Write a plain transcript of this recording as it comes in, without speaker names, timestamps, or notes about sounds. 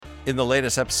In the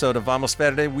latest episode of Vamos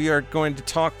Verde, we are going to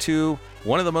talk to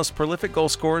one of the most prolific goal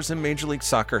scorers in Major League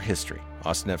Soccer history,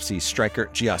 Austin FC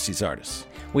striker Gyasi Zardes.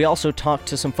 We also talked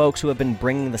to some folks who have been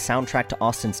bringing the soundtrack to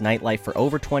Austin's nightlife for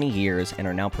over 20 years and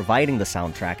are now providing the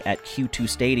soundtrack at Q2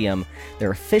 Stadium, their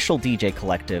official DJ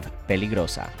collective,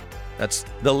 Peligrosa. That's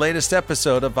the latest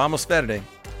episode of Vamos Verde.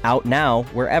 Out now,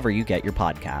 wherever you get your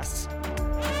podcasts.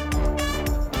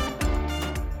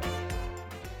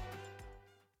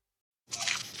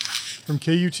 From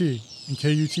KUT and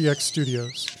KUTX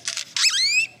Studios.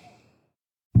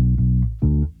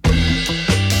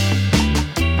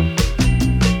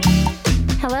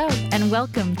 Hello, and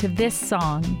welcome to This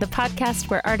Song, the podcast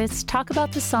where artists talk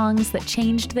about the songs that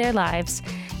changed their lives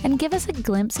and give us a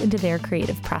glimpse into their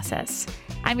creative process.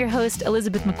 I'm your host,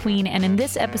 Elizabeth McQueen, and in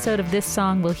this episode of This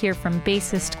Song, we'll hear from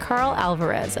bassist Karl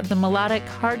Alvarez of the melodic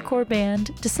hardcore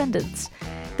band Descendents.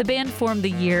 The band formed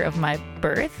the year of my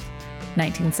birth,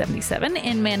 1977,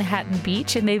 in Manhattan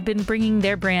Beach, and they've been bringing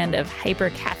their brand of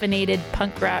hyper-caffeinated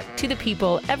punk rock to the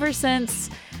people ever since,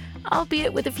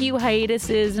 albeit with a few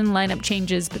hiatuses and lineup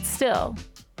changes, but still,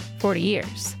 40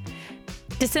 years.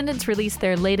 Descendents released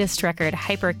their latest record,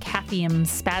 Hypercaffium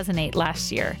Spazzinate,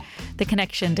 last year. The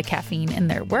connection to caffeine in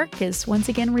their work is once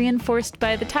again reinforced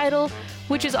by the title,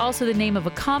 which is also the name of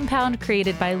a compound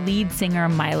created by lead singer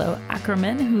Milo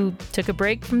Ackerman, who took a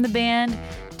break from the band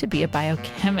to be a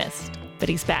biochemist. But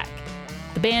he's back.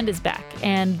 The band is back,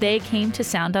 and they came to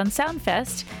Sound on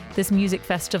Soundfest, this music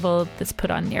festival that's put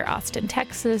on near Austin,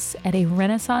 Texas, at a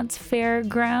Renaissance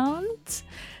fairgrounds.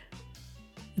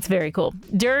 It's very cool.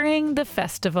 During the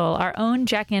festival, our own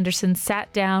Jack Anderson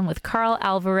sat down with Karl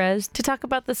Alvarez to talk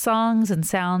about the songs and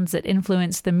sounds that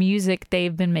influenced the music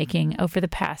they've been making over the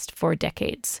past 4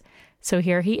 decades. So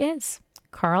here he is,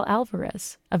 Karl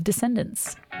Alvarez of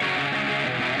Descendents.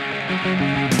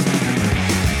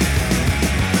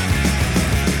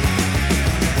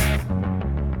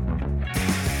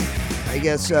 I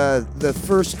guess the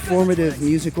first formative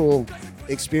musical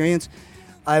experience,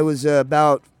 I was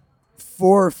about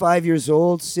 4 or 5 years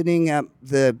old, sitting at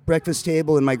the breakfast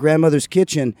table in my grandmother's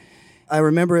kitchen. I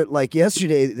remember it like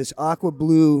yesterday, this aqua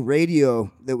blue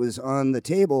radio that was on the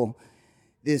table.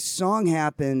 This song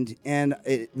happened, and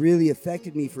it really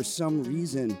affected me for some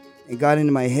reason and got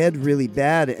into my head really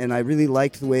bad, and I really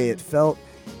liked the way it felt.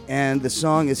 And the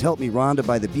song is Help Me Rhonda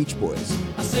by the Beach Boys.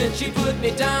 I said she put me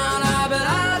down, but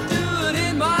I do it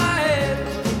in my head.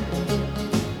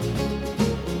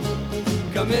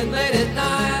 Come in late at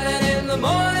night, and in the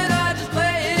morning I just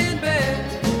lay in bed.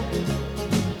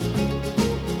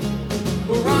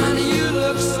 Well, Rhonda, you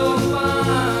look so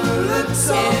fine. Look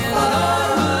so fine. I know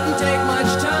it wouldn't take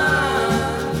much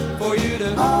time for you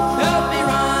to help me,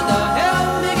 Rhonda.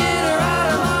 Help me get her out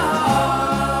of my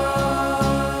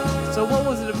heart. So what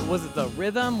was it? Was it the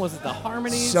rhythm? Was it the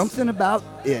harmonies? Something about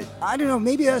it. I don't know.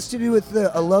 Maybe it has to do with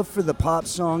a love for the pop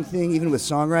song thing, even with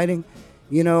songwriting,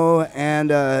 you know, and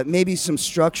maybe some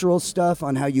structural stuff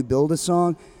on how you build a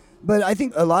song. But I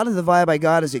think a lot of the vibe I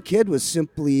got as a kid was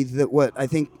simply that what I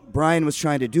think Brian was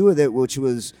trying to do with it, which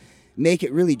was make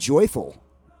it really joyful,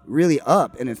 really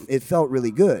up, and it felt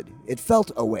really good. It felt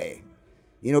a way.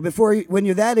 You know, when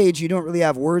you're that age, you don't really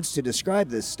have words to describe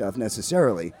this stuff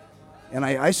necessarily. And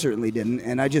I certainly didn't,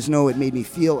 and I just know it made me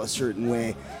feel a certain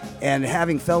way. And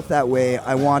having felt that way,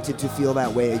 I wanted to feel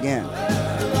that way again.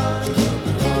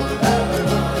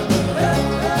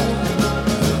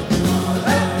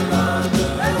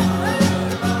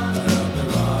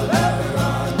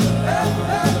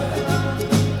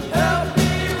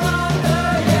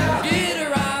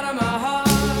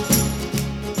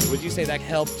 Say that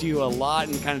helped you a lot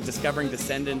in kind of discovering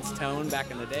Descendents' tone back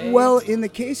in the day? Well, in the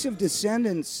case of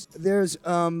Descendents, there's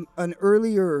an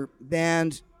earlier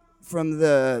band from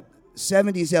the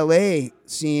 70s LA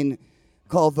scene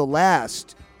called The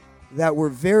Last that were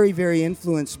very, very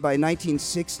influenced by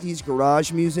 1960s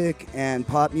garage music and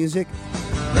pop music.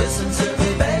 Listen to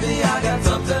me, baby, I got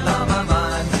something on my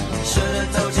mind. Should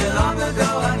have told you long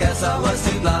ago, I guess I was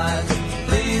too blind.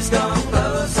 Please come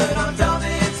closer, don't tell me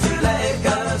it's too late,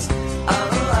 'cause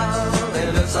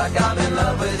it looks like I'm in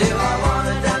love with you. I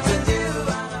wanna dance with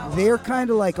you. They're kind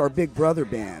of like our big brother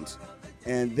band,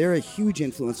 and they're a huge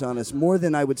influence on us, more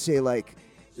than I would say like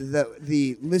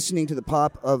the listening to the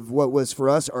pop of what was for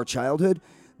us our childhood.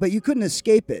 But you couldn't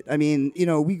escape it. I mean, you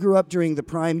know, we grew up during the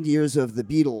prime years of the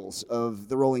Beatles, of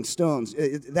the Rolling Stones.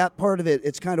 That part of it,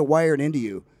 it's kind of wired into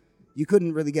you. You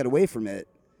couldn't really get away from it.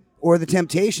 Or the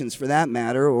Temptations, for that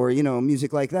matter, or, you know,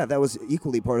 music like that. That was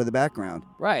equally part of the background.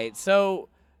 Right. So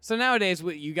nowadays,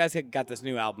 you guys got this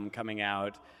new album coming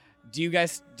out. Do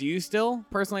you still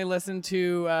personally listen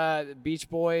to Beach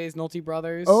Boys, Nolte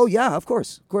Brothers? Oh yeah, of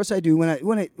course I do.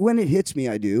 When it hits me,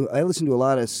 I do. I listen to a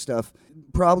lot of stuff,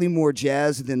 probably more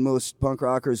jazz than most punk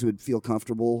rockers would feel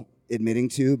comfortable admitting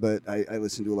to, but I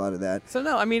listen to a lot of that. So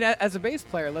no, I mean, as a bass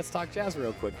player, let's talk jazz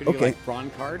real quick. Could you like Ron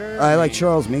Carter? I like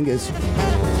Charles Mingus.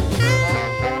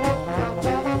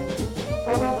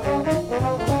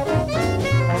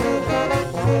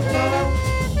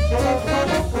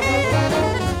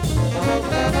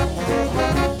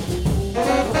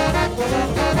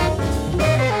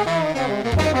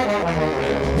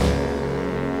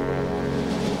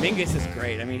 Mingus is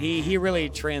great. I mean, he really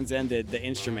transcended the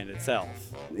instrument itself.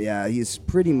 Yeah, he's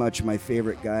pretty much my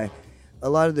favorite guy. A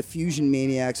lot of the fusion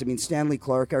maniacs, I mean, Stanley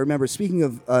Clarke, I remember, speaking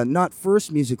of not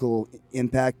first musical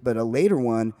impact, but a later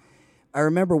one, I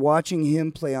remember watching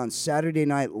him play on Saturday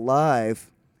Night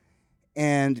Live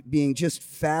and being just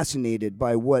fascinated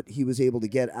by what he was able to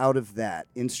get out of that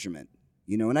instrument.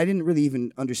 You know, and I didn't really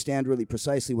even understand really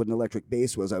precisely what an electric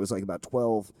bass was. I was like about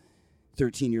 12,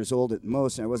 13 years old at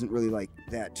most, and I wasn't really like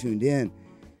that tuned in.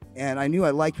 And I knew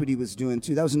I liked what he was doing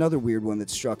too. That was another weird one that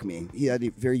struck me. He had a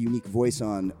very unique voice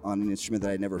on an instrument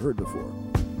that I'd never heard before.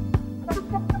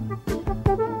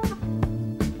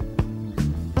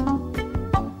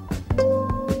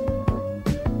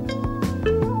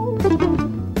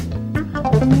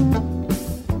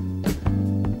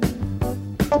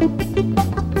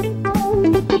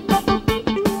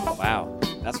 Wow,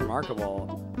 that's remarkable.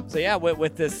 So yeah,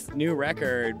 with this new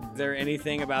record, is there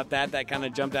anything about that kind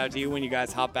of jumped out to you when you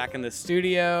guys hopped back in the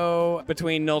studio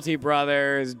between Nolte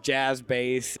Brothers, jazz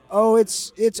bass? Oh,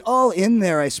 it's all in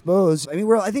there, I suppose. I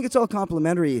mean, I think it's all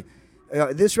complementary.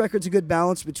 This record's a good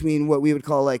balance between what we would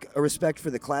call like a respect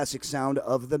for the classic sound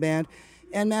of the band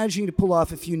and managing to pull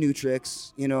off a few new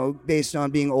tricks, you know, based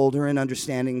on being older and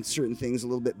understanding certain things a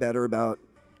little bit better about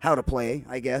how to play,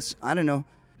 I guess. I don't know.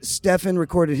 Stefan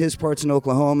recorded his parts in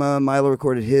Oklahoma, Milo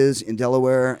recorded his in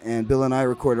Delaware, and Bill and I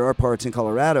recorded our parts in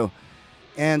Colorado.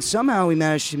 And somehow we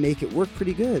managed to make it work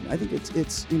pretty good. I think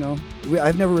it's you know,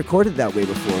 I've never recorded that way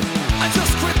before. I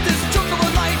just quit this junk of a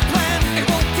life plan. It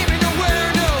won't get me nowhere,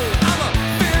 no. I'm a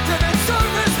fear-driven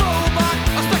service robot,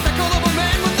 a spectacle of a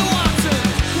man with no options.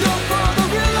 No further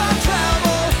will I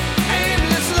travel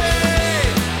aimlessly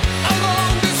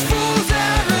along this fool's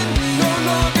errand. No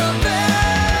longer be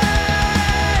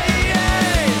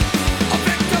a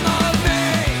victim of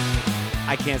me.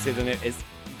 I can't say the name. Is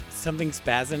something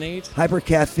Spazzinate?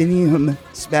 Hypercaffium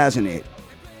Spazzinate.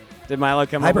 Did Milo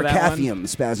come up with that one? Hypercaffium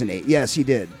Spazzinate. Yes, he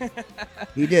did.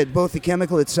 He did, both the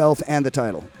chemical itself and the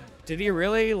title. Did he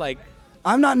really? Like,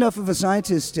 I'm not enough of a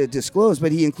scientist to disclose,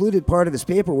 but he included part of his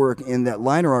paperwork in that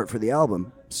liner art for the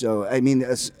album. So, I mean,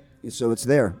 so it's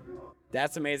there.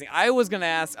 that's amazing. I was going to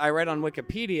ask, I read on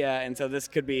Wikipedia, and so this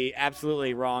could be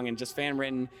absolutely wrong and just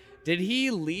fan-written. Did he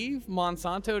leave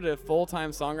Monsanto to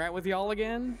full-time songwrite with y'all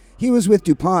again? He was with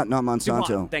DuPont, not Monsanto.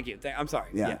 DuPont. Thank you. I'm sorry.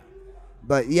 Yeah.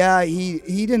 But yeah, he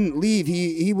didn't leave.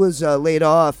 He was laid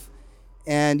off,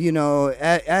 and you know,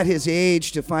 at his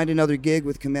age, to find another gig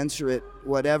with commensurate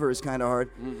whatever is kind of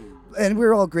hard. Mm-hmm. And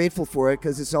we're all grateful for it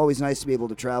because it's always nice to be able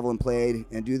to travel and play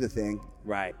and do the thing.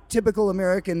 Right. Typical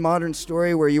American modern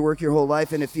story where you work your whole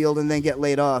life in a field and then get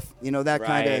laid off. You know, that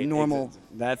kind of normal.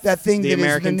 That's that thing the that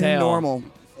American is the new tale. normal.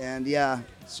 And yeah,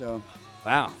 so.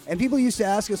 Wow. And people used to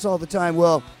ask us all the time,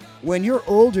 well, when you're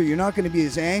older, you're not going to be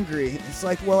as angry. It's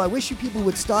like, well, I wish you people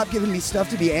would stop giving me stuff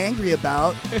to be angry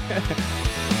about.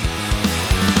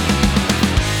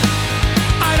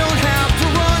 I don't have to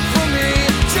run from it,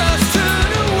 just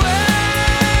turn away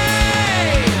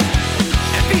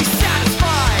and be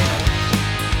satisfied.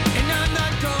 And I'm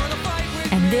not gonna fight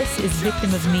with And this is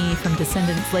Victim of Me from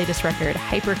Descendents' latest record,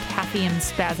 Hypercaffium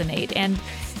Spazzinate. And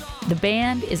the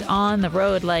band is on the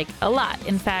road like a lot.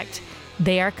 In fact,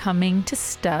 they are coming to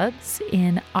Stubbs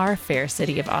in our fair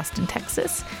city of Austin,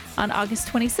 Texas on August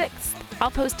 26th. I'll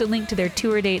post a link to their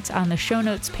tour dates on the show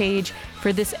notes page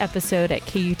for this episode at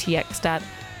kutx.org.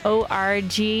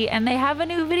 And they have a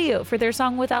new video for their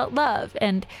song Without Love.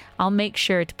 And I'll make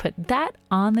sure to put that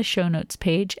on the show notes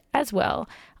page as well,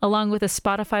 along with a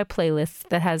Spotify playlist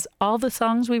that has all the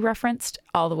songs we referenced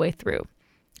all the way through.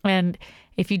 And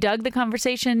if you dug the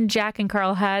conversation Jack and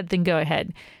Karl had, then go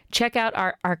ahead. Check out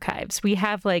our archives. We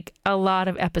have like a lot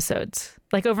of episodes,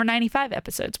 like over 95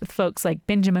 episodes with folks like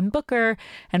Benjamin Booker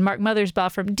and Mark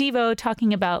Mothersbaugh from Devo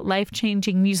talking about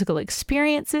life-changing musical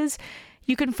experiences.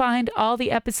 You can find all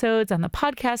the episodes on the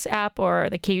podcast app or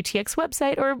the KUTX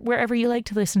website or wherever you like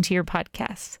to listen to your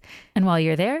podcasts. And while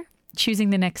you're there, choosing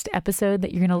the next episode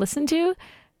that you're going to listen to,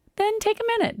 then take a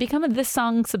minute, become a This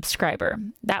Song subscriber.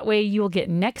 That way you will get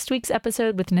next week's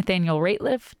episode with Nathaniel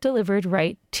Rateliff delivered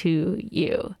right to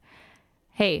you.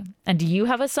 Hey, and do you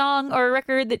have a song or a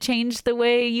record that changed the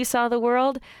way you saw the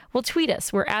world? Well, tweet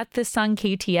us. We're at This Song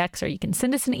KUTX, or you can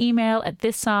send us an email at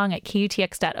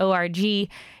thissong@kutx.org.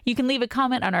 You can leave a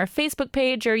comment on our Facebook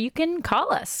page, or you can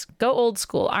call us. Go old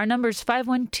school. Our number's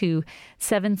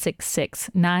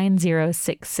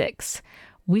 512-766-9066.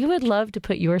 We would love to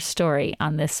put your story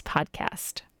on this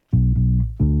podcast.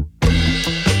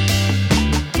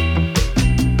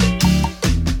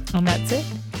 And that's it.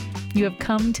 You have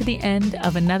come to the end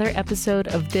of another episode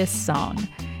of This Song.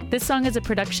 This Song is a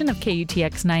production of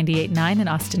KUTX 98.9 in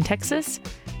Austin, Texas.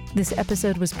 This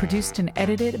episode was produced and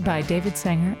edited by David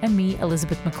Sanger and me,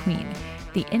 Elizabeth McQueen.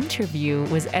 The interview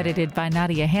was edited by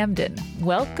Nadia Hamden.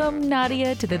 Welcome,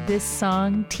 Nadia, to the This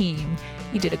Song team.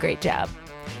 You did a great job.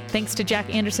 Thanks to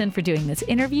Jack Anderson for doing this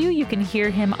interview. You can hear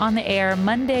him on the air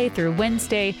Monday through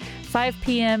Wednesday, 5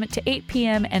 p.m. to 8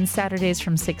 p.m., and Saturdays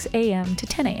from 6 a.m. to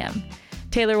 10 a.m.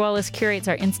 Taylor Wallace curates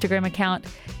our Instagram account.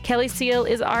 Kelly Seal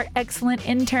is our excellent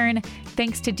intern.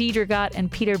 Thanks to Deidre Gott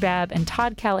and Peter Babb and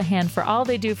Todd Callahan for all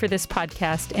they do for this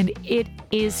podcast. And it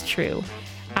is true.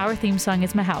 Our theme song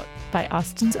is Mahout by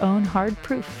Austin's own Hard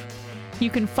Proof. You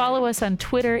can follow us on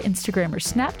Twitter, Instagram, or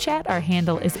Snapchat. Our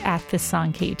handle is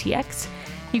 @ThisSongKUTX.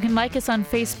 You can like us on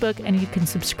Facebook, and you can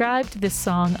subscribe to This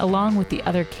Song along with the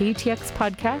other KUTX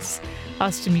podcasts,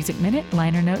 Austin Music Minute,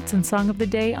 Liner Notes, and Song of the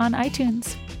Day on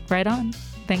iTunes. Right on.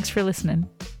 Thanks for listening.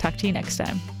 Talk to you next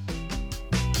time.